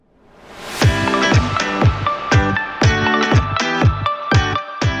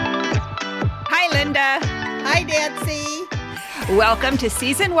Welcome to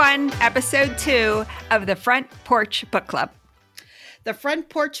Season 1, Episode 2 of the Front Porch Book Club. The Front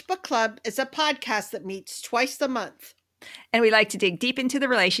Porch Book Club is a podcast that meets twice a month. And we like to dig deep into the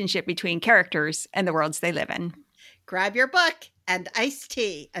relationship between characters and the worlds they live in. Grab your book and iced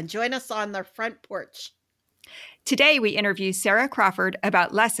tea and join us on the front porch. Today, we interview Sarah Crawford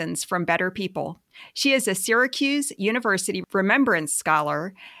about lessons from Better People. She is a Syracuse University Remembrance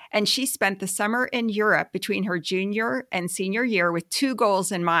Scholar, and she spent the summer in Europe between her junior and senior year with two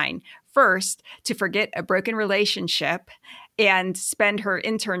goals in mind. First, to forget a broken relationship and spend her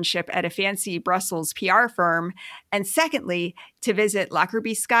internship at a fancy Brussels PR firm. And secondly, to visit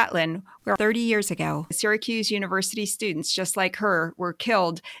Lockerbie, Scotland, where 30 years ago, Syracuse University students just like her were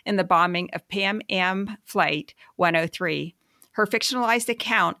killed in the bombing of Pan Am Flight 103. Her fictionalized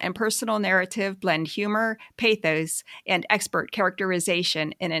account and personal narrative blend humor, pathos, and expert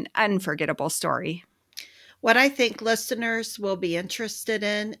characterization in an unforgettable story. What I think listeners will be interested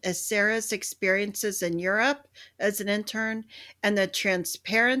in is Sarah's experiences in Europe as an intern and the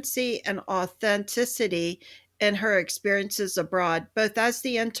transparency and authenticity in her experiences abroad, both as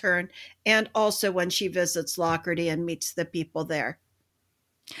the intern and also when she visits Lockerbie and meets the people there.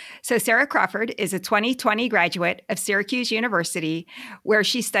 So Sarah Crawford is a 2020 graduate of Syracuse University, where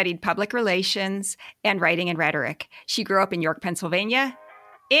she studied public relations and writing and rhetoric. She grew up in York, Pennsylvania,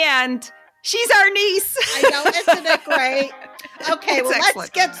 and she's our niece. I know, isn't it great? Okay, well, let's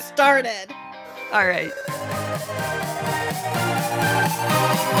get started. All right.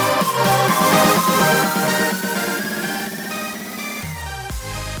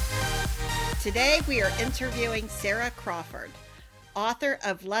 Today, we are interviewing Sarah Crawford, author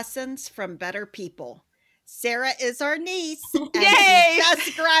of Lessons from Better People. Sarah is our niece, and Yay! she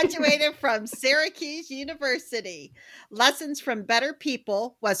just graduated from Syracuse University. Lessons from Better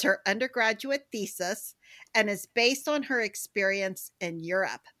People was her undergraduate thesis and is based on her experience in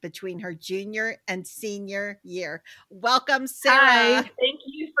Europe between her junior and senior year. Welcome, Sarah. Hi, thank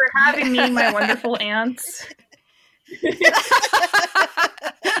you for having me, my wonderful aunts.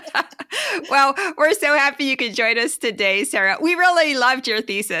 Well, we're so happy you could join us today, Sarah. We really loved your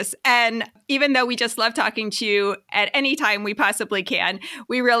thesis. And even though we just love talking to you at any time we possibly can,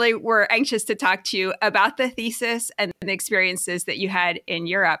 we really were anxious to talk to you about the thesis and the experiences that you had in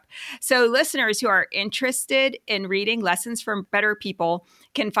Europe. So listeners who are interested in reading Lessons from Better People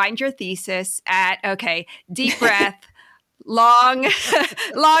can find your thesis at, deep breath, long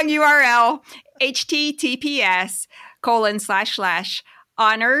URL,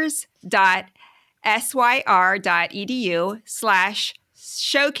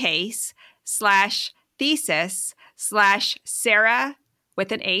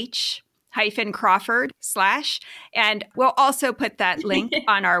 with an H -Crawford/ and we'll also put that link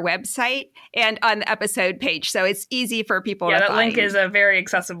on our website and on the episode page. So it's easy for people to find. Yeah, that link is very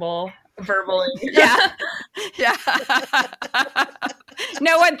accessible verbally. Yeah.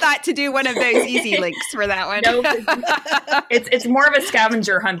 No one thought to do one of those easy links for that one. Nope. It's more of a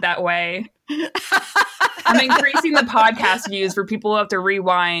scavenger hunt that way. I'm increasing the podcast views for people who have to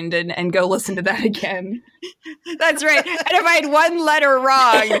rewind and go listen to that again. That's right. And if I had one letter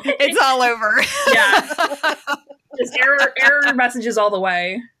wrong, it's all over. Yeah. Just error messages all the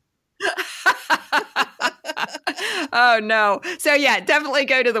way. Oh, no. So, yeah, definitely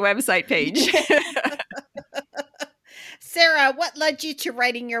go to the website page. Sarah, what led you to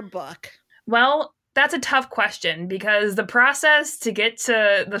writing your book? Well, that's a tough question because the process to get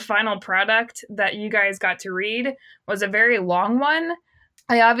to the final product that you guys got to read was a very long one.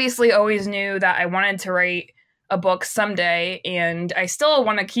 I obviously always knew that I wanted to write a book someday, and I still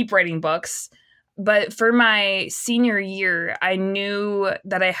want to keep writing books. But for my senior year, I knew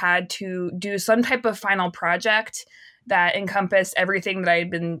that I had to do some type of final project that encompassed everything that I had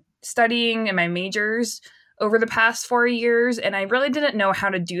been studying in my majors over the past 4 years. And I really didn't know how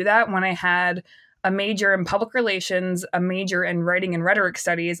to do that when I had a major in public relations, a major in writing and rhetoric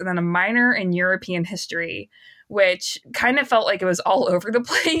studies, and then a minor in European history, which kind of felt like it was all over the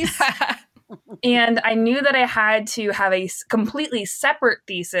place. And I knew that I had to have a completely separate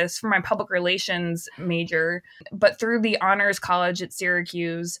thesis for my public relations major. But through the honors college at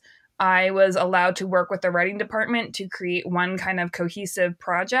Syracuse, I was allowed to work with the writing department to create one kind of cohesive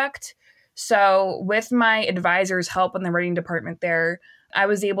project. So with my advisor's help in the writing department there, I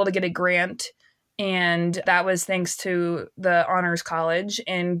was able to get a grant, and that was thanks to the honors college,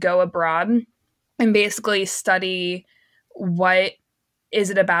 and go abroad and basically study what is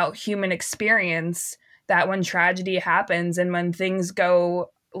it about human experience that when tragedy happens and when things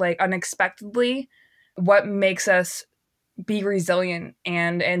go like unexpectedly, what makes us be resilient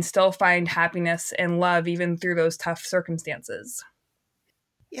and still find happiness and love even through those tough circumstances.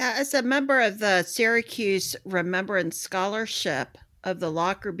 Yeah, as a member of the Syracuse Remembrance Scholarship of the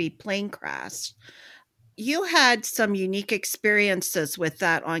Lockerbie plane crash, you had some unique experiences with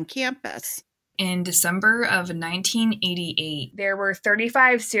that on campus. In December of 1988, there were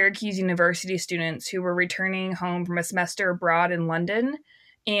 35 Syracuse University students who were returning home from a semester abroad in London,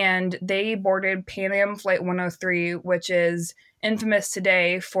 and they boarded Pan Am Flight 103, which is infamous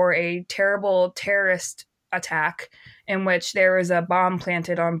today for a terrible terrorist attack in which there was a bomb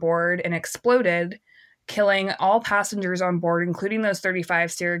planted on board and exploded, killing all passengers on board, including those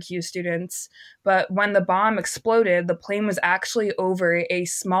 35 Syracuse students. But when the bomb exploded, the plane was actually over a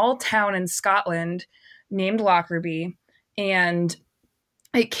small town in Scotland named Lockerbie, and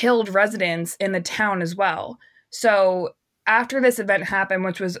it killed residents in the town as well. So after this event happened,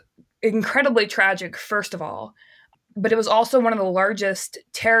 which was incredibly tragic, first of all, but it was also one of the largest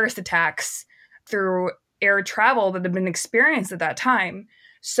terrorist attacks through air travel that had been experienced at that time.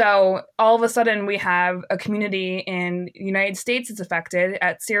 So all of a sudden we have a community in the United States that's affected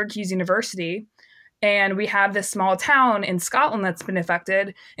at Syracuse University. And we have this small town in Scotland that's been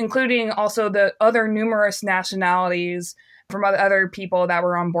affected, including also the other numerous nationalities from other people that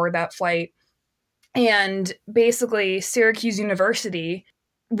were on board that flight. And basically Syracuse University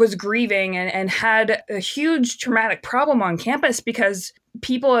was grieving and had a huge traumatic problem on campus because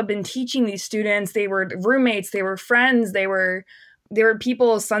people have been teaching these students. They were roommates, they were friends, they were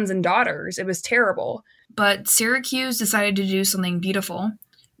people's sons and daughters. It was terrible. But Syracuse decided to do something beautiful,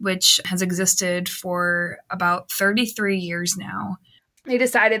 which has existed for about 33 years now. They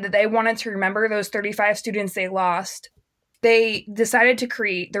decided that they wanted to remember those 35 students they lost. They decided to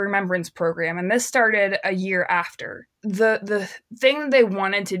create the Remembrance Program, and this started a year after. The thing that they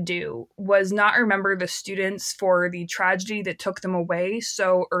wanted to do was not remember the students for the tragedy that took them away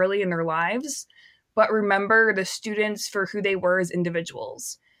so early in their lives, but remember the students for who they were as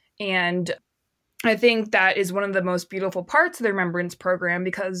individuals. And I think that is one of the most beautiful parts of the Remembrance Program,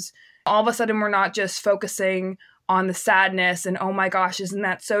 because all of a sudden we're not just focusing on the sadness and, oh my gosh, isn't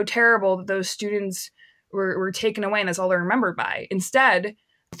that so terrible that those students were taken away and that's all they're remembered by. Instead,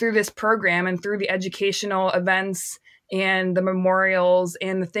 through this program and through the educational events and the memorials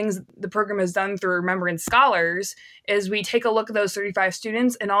and the things the program has done through Remembrance Scholars, is we take a look at those 35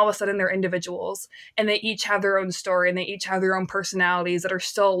 students and all of a sudden they're individuals and they each have their own story and they each have their own personalities that are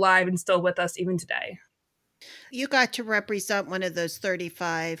still alive and still with us even today. You got to represent one of those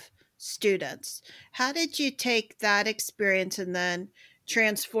 35 students. How did you take that experience and then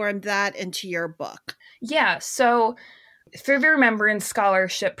transform that into your book? Yeah, so through the Remembrance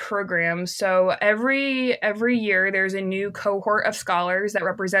Scholarship Program, so every year there's a new cohort of scholars that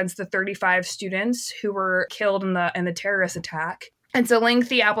represents the 35 students who were killed in the terrorist attack. It's a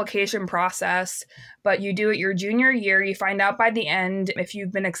lengthy application process, but you do it your junior year. You find out by the end if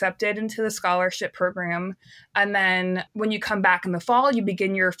you've been accepted into the scholarship program. And then when you come back in the fall, you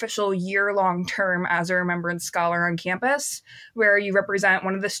begin your official year-long term as a Remembrance Scholar on campus, where you represent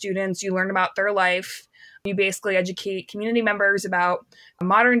one of the students, you learn about their life. You basically educate community members about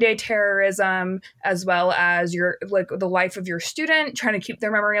modern day terrorism, as well as the life of your student, trying to keep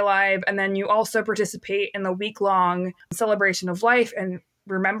their memory alive. And then you also participate in the week-long celebration of life and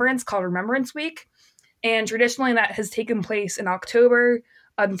remembrance called Remembrance Week. And traditionally that has taken place in October.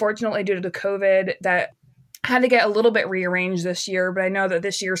 Unfortunately, due to COVID, that had to get a little bit rearranged this year. But I know that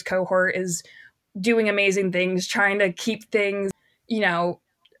this year's cohort is doing amazing things, trying to keep things,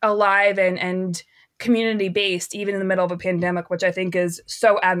 alive and community-based, even in the middle of a pandemic, which I think is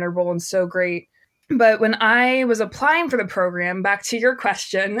so admirable and so great. But when I was applying for the program, back to your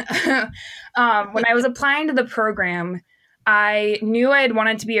question, when I was applying to the program, I knew I had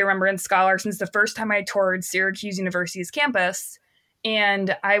wanted to be a Remembrance Scholar since the first time I toured Syracuse University's campus.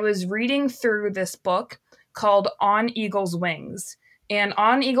 And I was reading through this book called On Eagle's Wings. And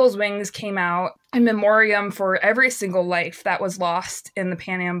On Eagle's Wings came out in memoriam for every single life that was lost in the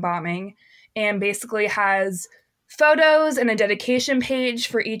Pan Am bombing, and basically has photos and a dedication page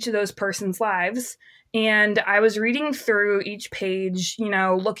for each of those persons' lives. And I was reading through each page,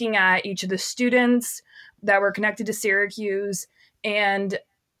 looking at each of the students that were connected to Syracuse. And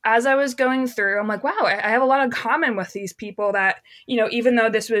as I was going through, I'm like, wow, I have a lot in common with these people that, even though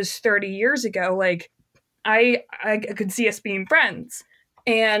this was 30 years ago, I could see us being friends.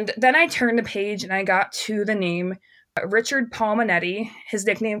 And then I turned the page and I got to the name Richard Paul Minetti. His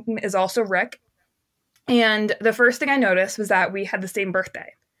nickname is also Rick. And the first thing I noticed was that we had the same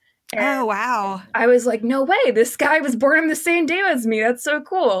birthday. And oh, wow. I was like, no way, this guy was born on the same day as me. That's so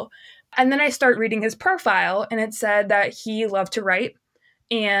cool. And then I start reading his profile, and it said that he loved to write,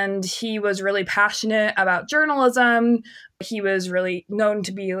 and he was really passionate about journalism, He was really known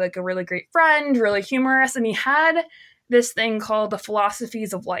to be like a really great friend, really humorous, and he had this thing called the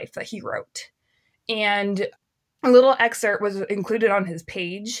Philosophies of Life that he wrote. And a little excerpt was included on his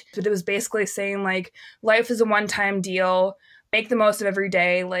page, but it was basically saying like, life is a one-time deal, make the most of every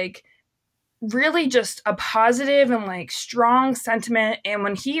day, like really just a positive and like strong sentiment. And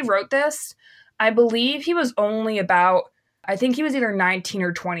when he wrote this, I believe he was only about, I think he was either 19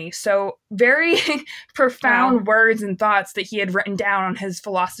 or 20. So very profound words and thoughts that he had written down on his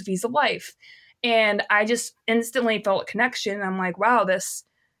Philosophies of Life. And I just instantly felt a connection. I'm like, wow, this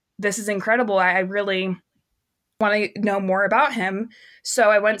is incredible. I really want to know more about him. So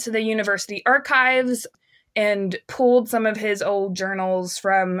I went to the university archives and pulled some of his old journals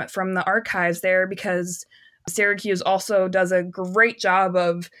from the archives there, because Syracuse also does a great job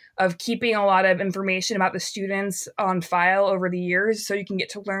of keeping a lot of information about the students on file over the years, so you can get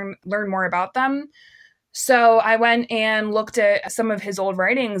to learn more about them. So I went and looked at some of his old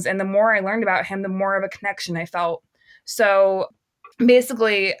writings, and the more I learned about him, the more of a connection I felt. So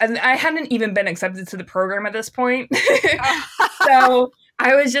basically, I hadn't even been accepted to the program at this point. So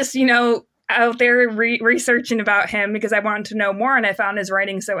I was just, out there researching about him because I wanted to know more, and I found his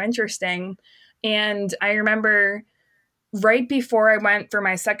writing so interesting. And I remember right before I went for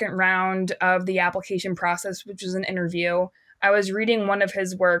my second round of the application process, which was an interview, I was reading one of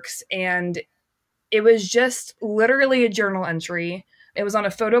his works, and it was just literally a journal entry. It was on a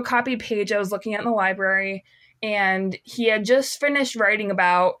photocopied page I was looking at in the library, and he had just finished writing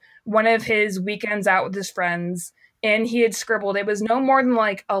about one of his weekends out with his friends, and he had scribbled, it was no more than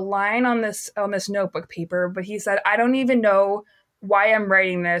like a line on this notebook paper, but he said, "I don't even know why I'm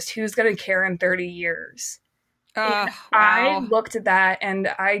writing this. Who's going to care in 30 years?" Wow. I looked at that and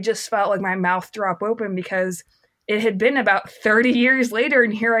I just felt like my mouth drop open, because it had been about 30 years later,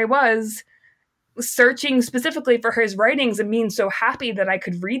 and here I was searching specifically for his writings and being so happy that I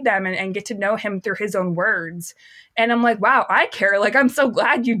could read them and get to know him through his own words. And I'm like, wow, I care. Like, I'm so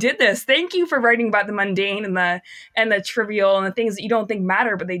glad you did this. Thank you for writing about the mundane and the trivial and the things that you don't think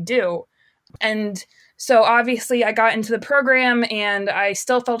matter, but they do. And so obviously I got into the program, and I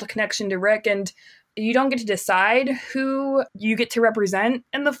still felt a connection to Rick. And you don't get to decide who you get to represent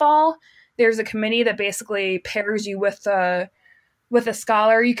in the fall. There's a committee that basically pairs you with a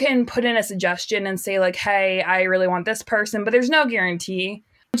scholar. You can put in a suggestion and say like, hey, I really want this person, but there's no guarantee,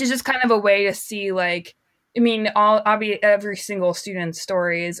 which is just kind of a way to see like, every single student's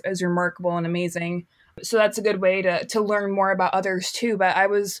story is remarkable and amazing. So that's a good way to learn more about others too. But I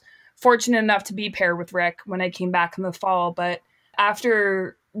was fortunate enough to be paired with Rick when I came back in the fall. But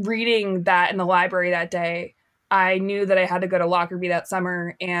after reading that in the library that day, I knew that I had to go to Lockerbie that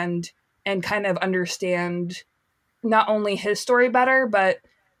summer and kind of understand not only his story better, but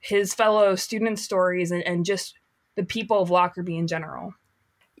his fellow student stories and just the people of Lockerbie in general.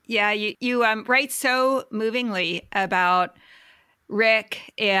 Yeah, you write so movingly about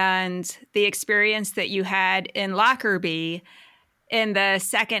Rick and the experience that you had in Lockerbie in the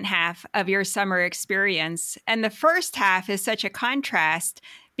second half of your summer experience. And the first half is such a contrast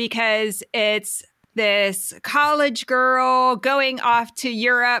because it's this college girl going off to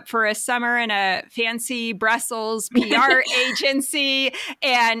Europe for a summer in a fancy Brussels PR agency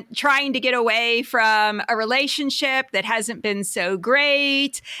and trying to get away from a relationship that hasn't been so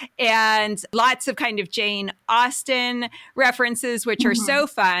great, and lots of kind of Jane Austen references, which are so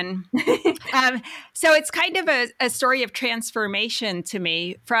fun. So it's kind of a story of transformation to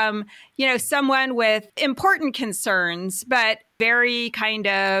me from, someone with important concerns, but very kind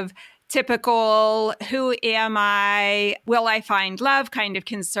of typical, who am I? Will I find love kind of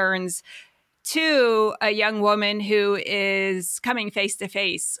concerns, to a young woman who is coming face to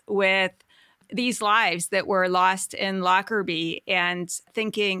face with these lives that were lost in Lockerbie and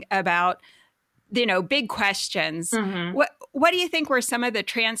thinking about, big questions. Mm-hmm. What do you think were some of the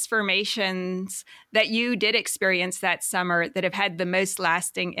transformations that you did experience that summer that have had the most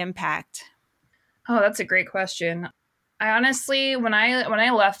lasting impact? Oh, that's a great question. I honestly, when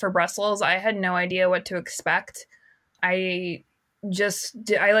I left for Brussels, I had no idea what to expect. I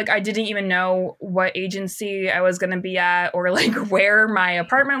didn't even know what agency I was going to be at or like where my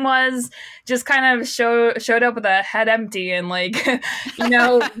apartment was. Just kind of showed up with a head empty and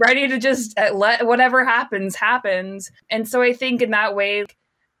ready to just let whatever happens. And so I think in that way,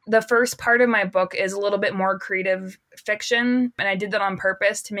 the first part of my book is a little bit more creative fiction, and I did that on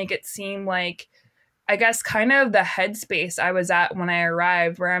purpose to make it seem like, I guess, kind of the headspace I was at when I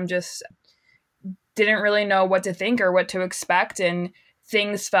arrived, where I'm just didn't really know what to think or what to expect. And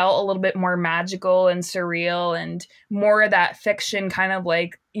things felt a little bit more magical and surreal and more of that fiction kind of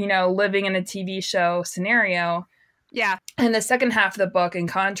like, living in a TV show scenario. Yeah. And the second half of the book, in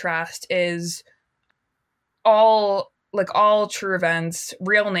contrast, is all true events,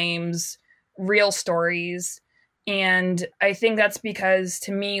 real names, real stories. And I think that's because,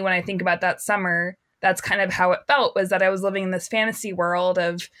 to me, when I think about that summer, that's kind of how it felt, was that I was living in this fantasy world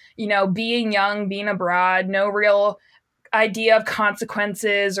of, being young, being abroad, no real idea of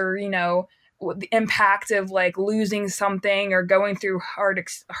consequences, or, the impact of like losing something or going through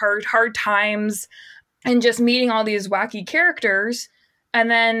hard times, and just meeting all these wacky characters. And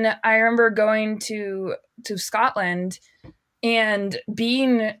then I remember going to Scotland and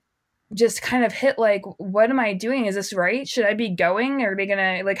being just kind of hit like, what am I doing? Is this right? Should I be going? Are they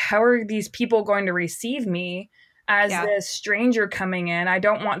gonna, like, how are these people going to receive me as this stranger coming in? I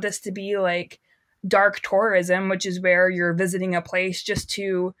don't want this to be like dark tourism, which is where you're visiting a place just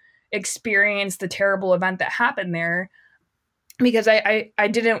to experience the terrible event that happened there. Because I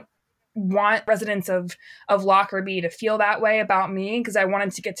didn't want residents of Lockerbie to feel that way about me, because I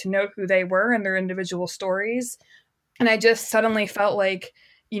wanted to get to know who they were and their individual stories. And I just suddenly felt like,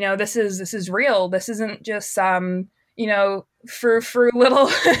 this is real. This isn't just for little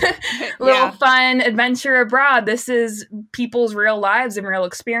fun adventure abroad. This is people's real lives and real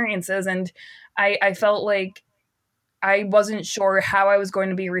experiences. And I felt like I wasn't sure how I was going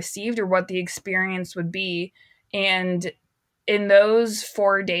to be received or what the experience would be. And in those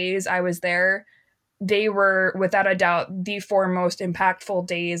 4 days I was there, they were without a doubt the 4 most impactful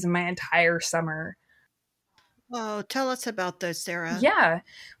days in my entire summer. Oh, tell us about those, Sarah. Yeah.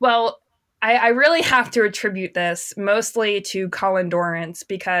 Well, I really have to attribute this mostly to Colin Dorrance,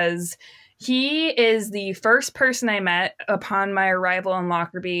 because he is the first person I met upon my arrival in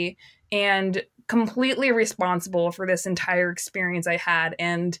Lockerbie, and completely responsible for this entire experience I had.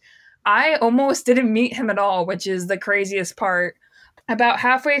 And I almost didn't meet him at all, which is the craziest part. About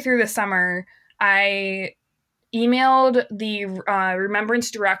halfway through the summer, I emailed the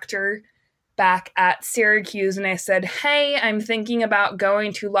remembrance director back at Syracuse, and I said, hey, I'm thinking about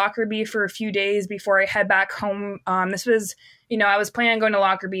going to Lockerbie for a few days before I head back home. This was, I was planning on going to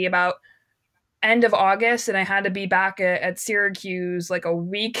Lockerbie about end of August, and I had to be back at Syracuse like a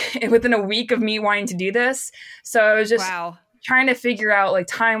week, within a week of me wanting to do this. So I was just trying to figure out, like,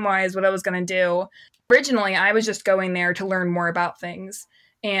 time-wise what I was going to do. Originally, I was just going there to learn more about things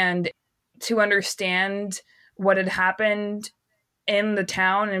and to understand what had happened in the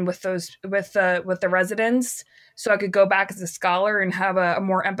town and with the residents, so I could go back as a scholar and have a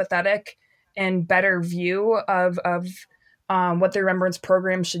more empathetic and better view of what the remembrance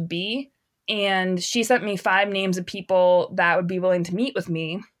program should be. And she sent me 5 names of people that would be willing to meet with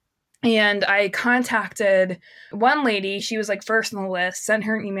me. And I contacted one lady. She was like first on the list, sent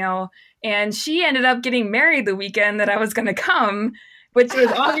her an email, and she ended up getting married the weekend that I was going to come, which was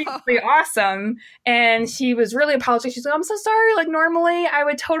obviously awesome. And she was really apologetic. She's like, I'm so sorry. Like, normally I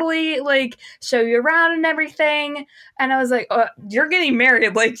would totally like show you around and everything. And I was like, you're getting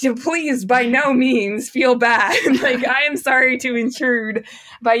married. Like, please, by no means feel bad. Like, I am sorry to intrude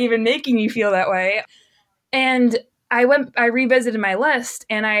by even making you feel that way. And I revisited my list,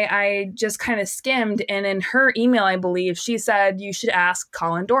 and I just kind of skimmed. And in her email, I believe, she said, you should ask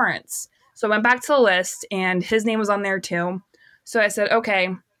Colin Dorrance. So I went back to the list, and his name was on there too. So I said,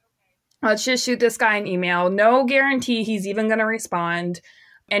 okay, let's just shoot this guy an email. No guarantee he's even going to respond.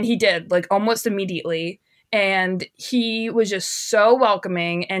 And he did, like, almost immediately. And he was just so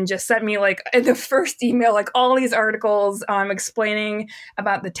welcoming and just sent me, like, in the first email, like, all these articles explaining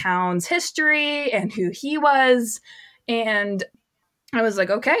about the town's history and who he was. And I was like,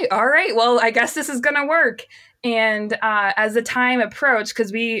 okay, all right, well, I guess this is going to work. And as the time approached,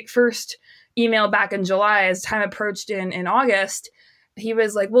 because we first emailed back in July, as time approached in August, he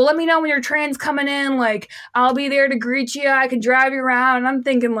was like, well, let me know when your train's coming in. Like, I'll be there to greet you. I can drive you around. And I'm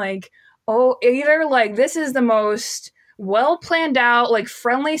thinking, like, oh, either like this is the most well planned out, like,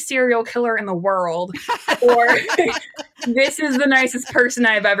 friendly serial killer in the world, or this is the nicest person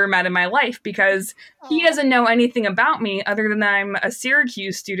I've ever met in my life, because he doesn't know anything about me other than I'm a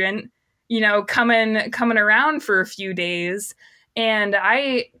Syracuse student, coming around for a few days. And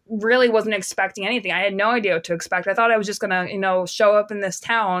I really wasn't expecting anything. I had no idea what to expect. I thought I was just going to, show up in this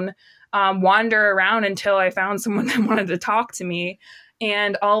town, wander around until I found someone that wanted to talk to me.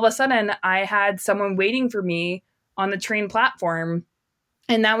 And all of a sudden, I had someone waiting for me on the train platform.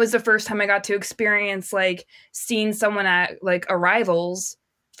 And that was the first time I got to experience, like, seeing someone at, like, arrivals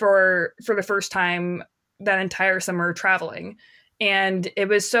for the first time that entire summer traveling. And it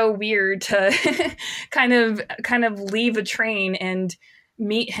was so weird to kind of leave a train and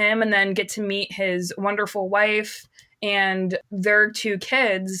meet him, and then get to meet his wonderful wife and their 2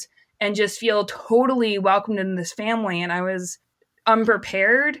 kids. and just feel totally welcomed in this family. And I was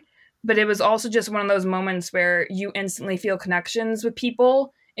unprepared, but it was also just one of those moments where you instantly feel connections with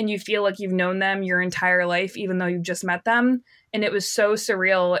people and you feel like you've known them your entire life, even though you've just met them. And it was so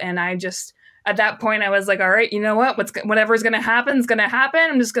surreal. And I just, at that point, I was like, all right, you know what? Whatever's going to happen is going to happen.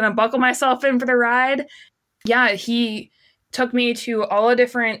 I'm just going to buckle myself in for the ride. Yeah, he took me to all the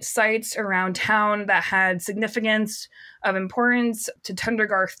different sites around town that had significance of importance, to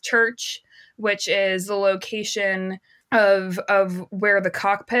Tundergarth Church, which is the location of where the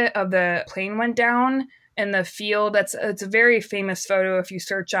cockpit of the plane went down in the field. It's a very famous photo if you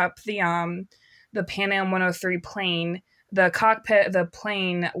search up the Pan Am 103 plane. The cockpit of the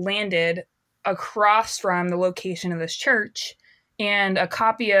plane landed across from the location of this church. And a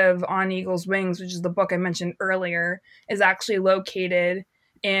copy of On Eagle's Wings, which is the book I mentioned earlier, is actually located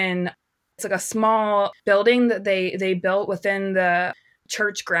in, it's like a small building that they built within the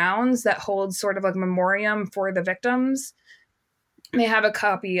church grounds that holds sort of like a memoriam for the victims. They have a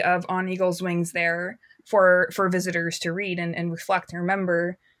copy of On Eagle's Wings there for visitors to read and reflect and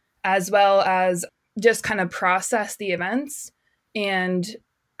remember, as well as just kind of process the events. And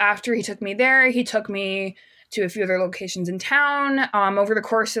after he took me there, he took me to a few other locations in town. Over the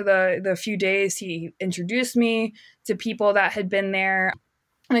course of the few days, he introduced me to people that had been there.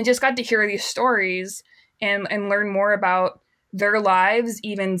 And I just got to hear these stories and learn more about their lives,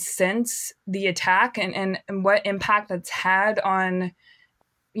 even since the attack, and what impact that's had on,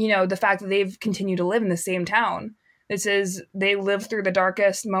 the fact that they've continued to live in the same town. They lived through the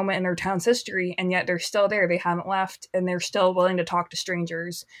darkest moment in their town's history, and yet they're still there. They haven't left, and they're still willing to talk to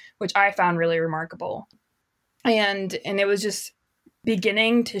strangers, which I found really remarkable. And it was just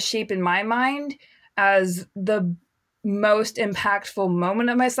beginning to shape in my mind as the most impactful moment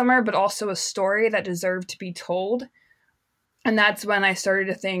of my summer, but also a story that deserved to be told. And that's when I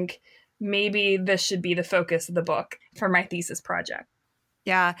started to think maybe this should be the focus of the book for my thesis project.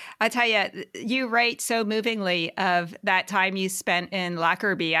 Yeah, I tell you, you write so movingly of that time you spent in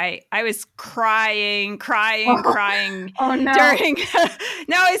Lockerbie. I was crying. Oh no! During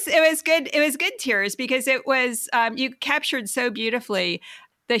no, it was good. It was good tears because it was you captured so beautifully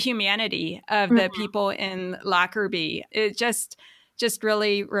the humanity of the people in Lockerbie. It just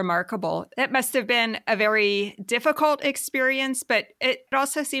really remarkable. It must have been a very difficult experience, but it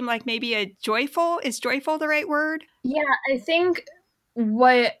also seemed like maybe is joyful the right word? Yeah, I think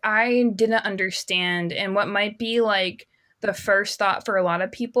what I didn't understand, and what might be like the first thought for a lot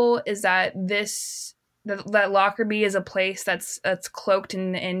of people, is that that Lockerbie is a place that's cloaked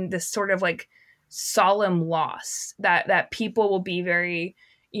in this sort of like solemn loss, that people will be very,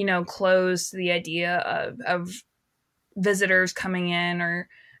 closed to the idea of visitors coming in, or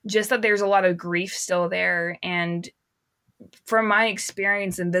just that there's a lot of grief still there. And from my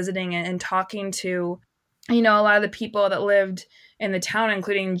experience in visiting and talking to, a lot of the people that lived in the town,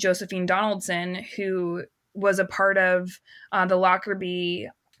 including Josephine Donaldson, who was a part of the Lockerbie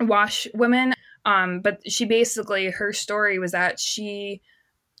Wash Women. But she basically, her story was that she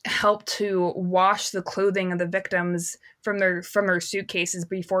helped to wash the clothing of the victims from their suitcases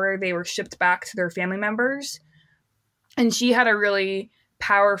before they were shipped back to their family members. And she had a really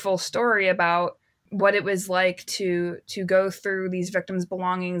powerful story about what it was like to go through these victims'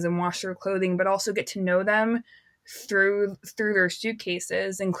 belongings and wash their clothing, but also get to know them through their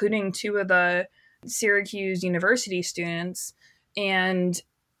suitcases, including two of the Syracuse University students. And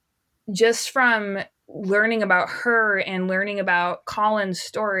just from learning about her and learning about Colin's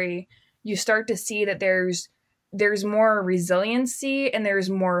story, you start to see that there's more resiliency and there's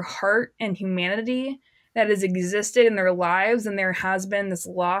more heart and humanity that has existed in their lives, and there has been this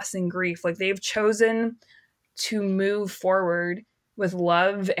loss and grief. Like, they've chosen to move forward with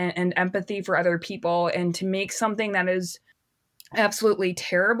love and empathy for other people, and to make something that is absolutely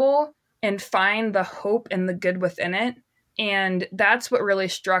terrible and find the hope and the good within it. And that's what really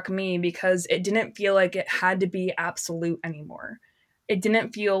struck me, because it didn't feel like it had to be absolute anymore. It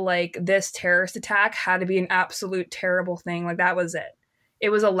didn't feel like this terrorist attack had to be an absolute terrible thing. Like, that was it.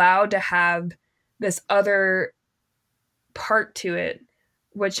 It was allowed to have this other part to it,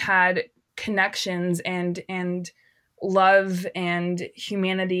 which had connections and love and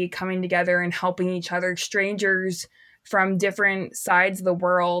humanity coming together and helping each other, strangers from different sides of the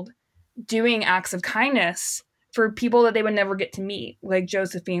world doing acts of kindness for people that they would never get to meet, like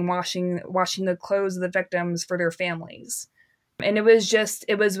Josephine washing the clothes of the victims for their families. And it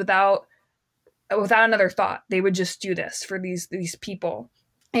was without another thought. They would just do this for these people.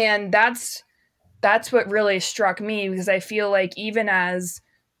 And that's what really struck me, because I feel like even as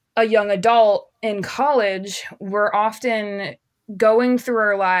a young adult in college, we're often going through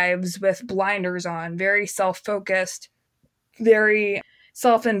our lives with blinders on, very self-focused, very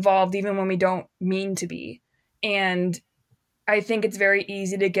self-involved, even when we don't mean to be. And I think it's very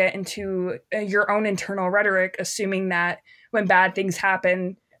easy to get into your own internal rhetoric, assuming that when bad things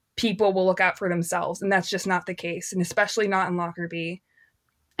happen, people will look out for themselves. And that's just not the case. And especially not in Lockerbie.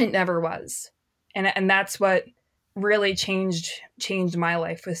 It never was. And that's what really changed my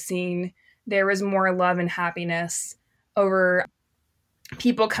life, was seeing there was more love and happiness over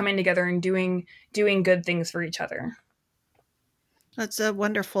people coming together and doing good things for each other. That's a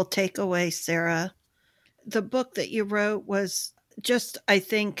wonderful takeaway, Sarah. The book that you wrote was just, I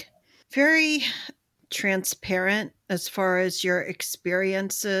think, very transparent as far as your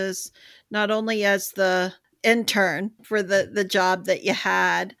experiences, not only as the intern for the job that you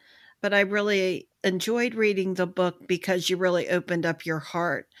had, but I really enjoyed reading the book because you really opened up your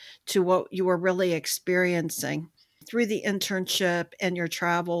heart to what you were really experiencing through the internship and your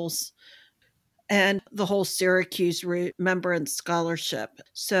travels and the whole Syracuse Remembrance Scholarship.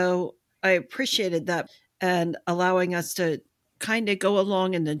 So I appreciated that and allowing us to kind of go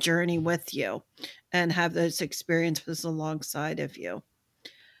along in the journey with you and have those experiences alongside of you.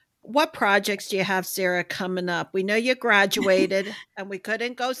 What projects do you have, Sarah, coming up? We know you graduated and we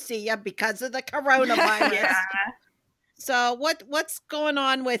couldn't go see you because of the coronavirus. Yeah. So what's going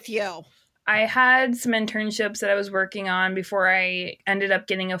on with you? I had some internships that I was working on before I ended up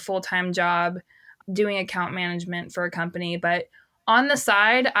getting a full-time job doing account management for a company. But on the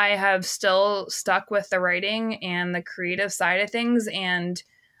side, I have still stuck with the writing and the creative side of things. And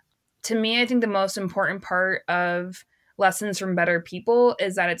to me, I think the most important part of Lessons from Better People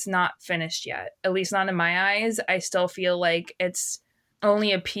is that it's not finished yet, at least not in my eyes. I still feel like it's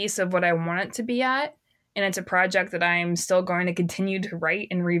only a piece of what I want it to be at. And it's a project that I'm still going to continue to write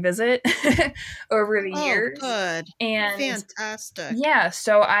and revisit over the years. Good. And fantastic. Yeah.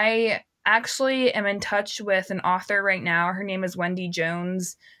 So I actually am in touch with an author right now. Her name is Wendy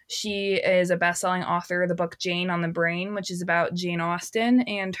Jones. She is a best-selling author of the book Jane on the Brain, which is about Jane Austen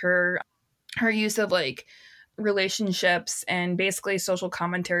and her use of like relationships and basically social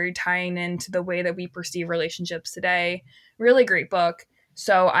commentary tying into the way that we perceive relationships today. Really great book.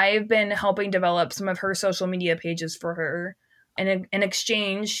 So I've been helping develop some of her social media pages for her. And in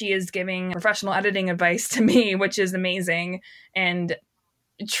exchange, she is giving professional editing advice to me, which is amazing and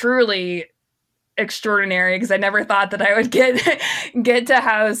truly extraordinary, because I never thought that I would get to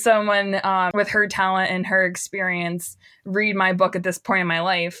have someone with her talent and her experience read my book at this point in my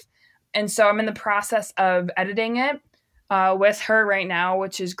life. And so I'm in the process of editing it with her right now,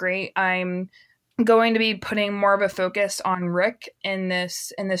 which is great. I'm going to be putting more of a focus on Rick in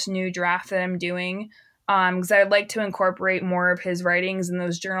this new draft that I'm doing, because I'd like to incorporate more of his writings in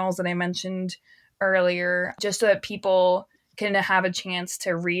those journals that I mentioned earlier, just so that people can have a chance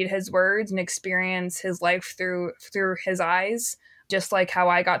to read his words and experience his life through his eyes, just like how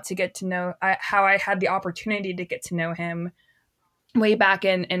I got to get to know, how I had the opportunity to get to know him way back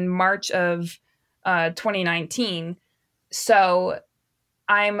in March of 2019. So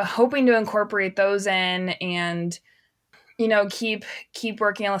I'm hoping to incorporate those in and, keep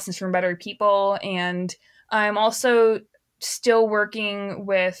working on Lessons from Better People. And I'm also still working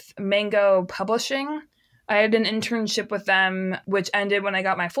with Mango Publishing. I had an internship with them, which ended when I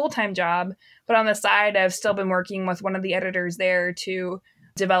got my full-time job. But on the side, I've still been working with one of the editors there to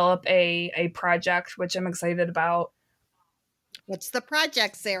develop a project, which I'm excited about. What's the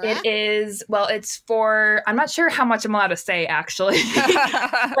project, Sarah? It is, it's for, I'm not sure how much I'm allowed to say, actually.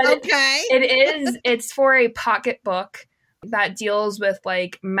 But okay. It's for a pocketbook that deals with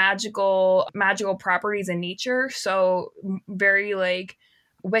like magical properties in nature. So very like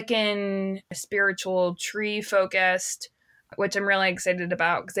Wiccan, spiritual, tree focused, which I'm really excited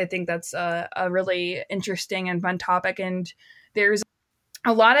about because I think that's a really interesting and fun topic. And there's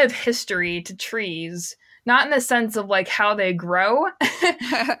a lot of history to trees, not in the sense of like how they grow,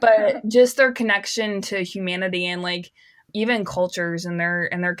 but just their connection to humanity and like even cultures and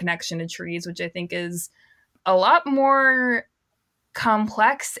their connection to trees, which I think is a lot more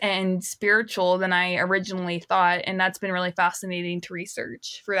complex and spiritual than I originally thought. And that's been really fascinating to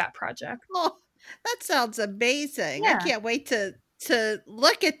research for that project. Oh, that sounds amazing. Yeah. I can't wait to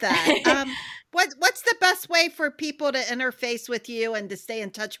look at that. What's the best way for people to interface with you and to stay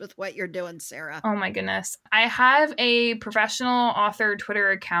in touch with what you're doing, Sarah? Oh my goodness. I have a professional author Twitter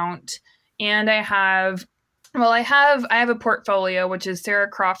account, and I have a portfolio, which is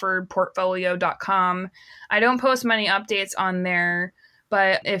sarahcrawfordportfolio.com. I don't post many updates on there,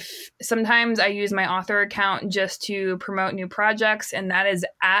 but if sometimes I use my author account just to promote new projects, and that is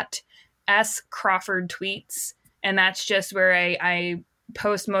at S Crawford Tweets. And that's just where I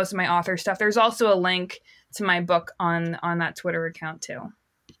post most of my author stuff. There's also a link to my book on that Twitter account too.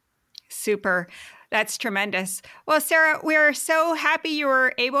 Super. That's tremendous. Well, Sarah, we're so happy you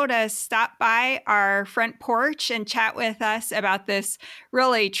were able to stop by our front porch and chat with us about this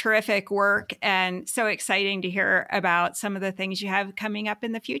really terrific work, and so exciting to hear about some of the things you have coming up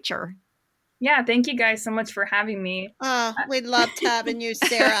in the future. Yeah, thank you guys so much for having me. Oh, we loved having you,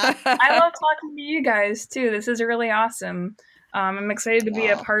 Sarah. I love talking to you guys too. This is really awesome. I'm excited to be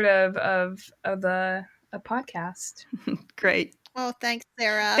a part of a podcast. Great. Oh, thanks,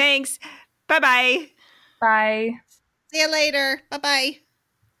 Sarah. Thanks. Bye-bye. Bye. See you later. Bye-bye.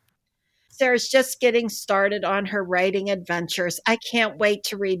 Sarah's just getting started on her writing adventures. I can't wait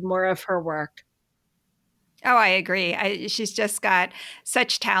to read more of her work. Oh, I agree. She's just got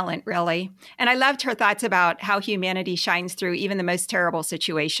such talent, really. And I loved her thoughts about how humanity shines through even the most terrible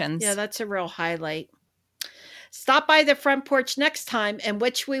situations. Yeah, that's a real highlight. Stop by the front porch next time, in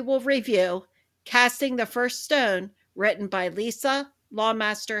which we will review Casting the First Stone, written by Lisa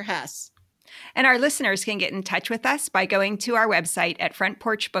Lawmaster Hess. And our listeners can get in touch with us by going to our website at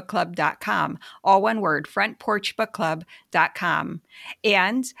frontporchbookclub.com. All one word, frontporchbookclub.com.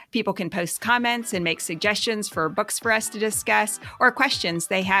 And people can post comments and make suggestions for books for us to discuss or questions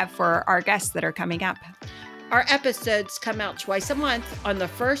they have for our guests that are coming up. Our episodes come out twice a month on the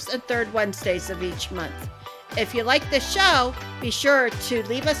first and third Wednesdays of each month. If you like the show, be sure to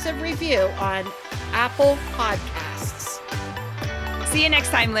leave us a review on Apple Podcasts. See you next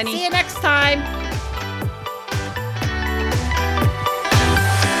time, Lenny. See you next time.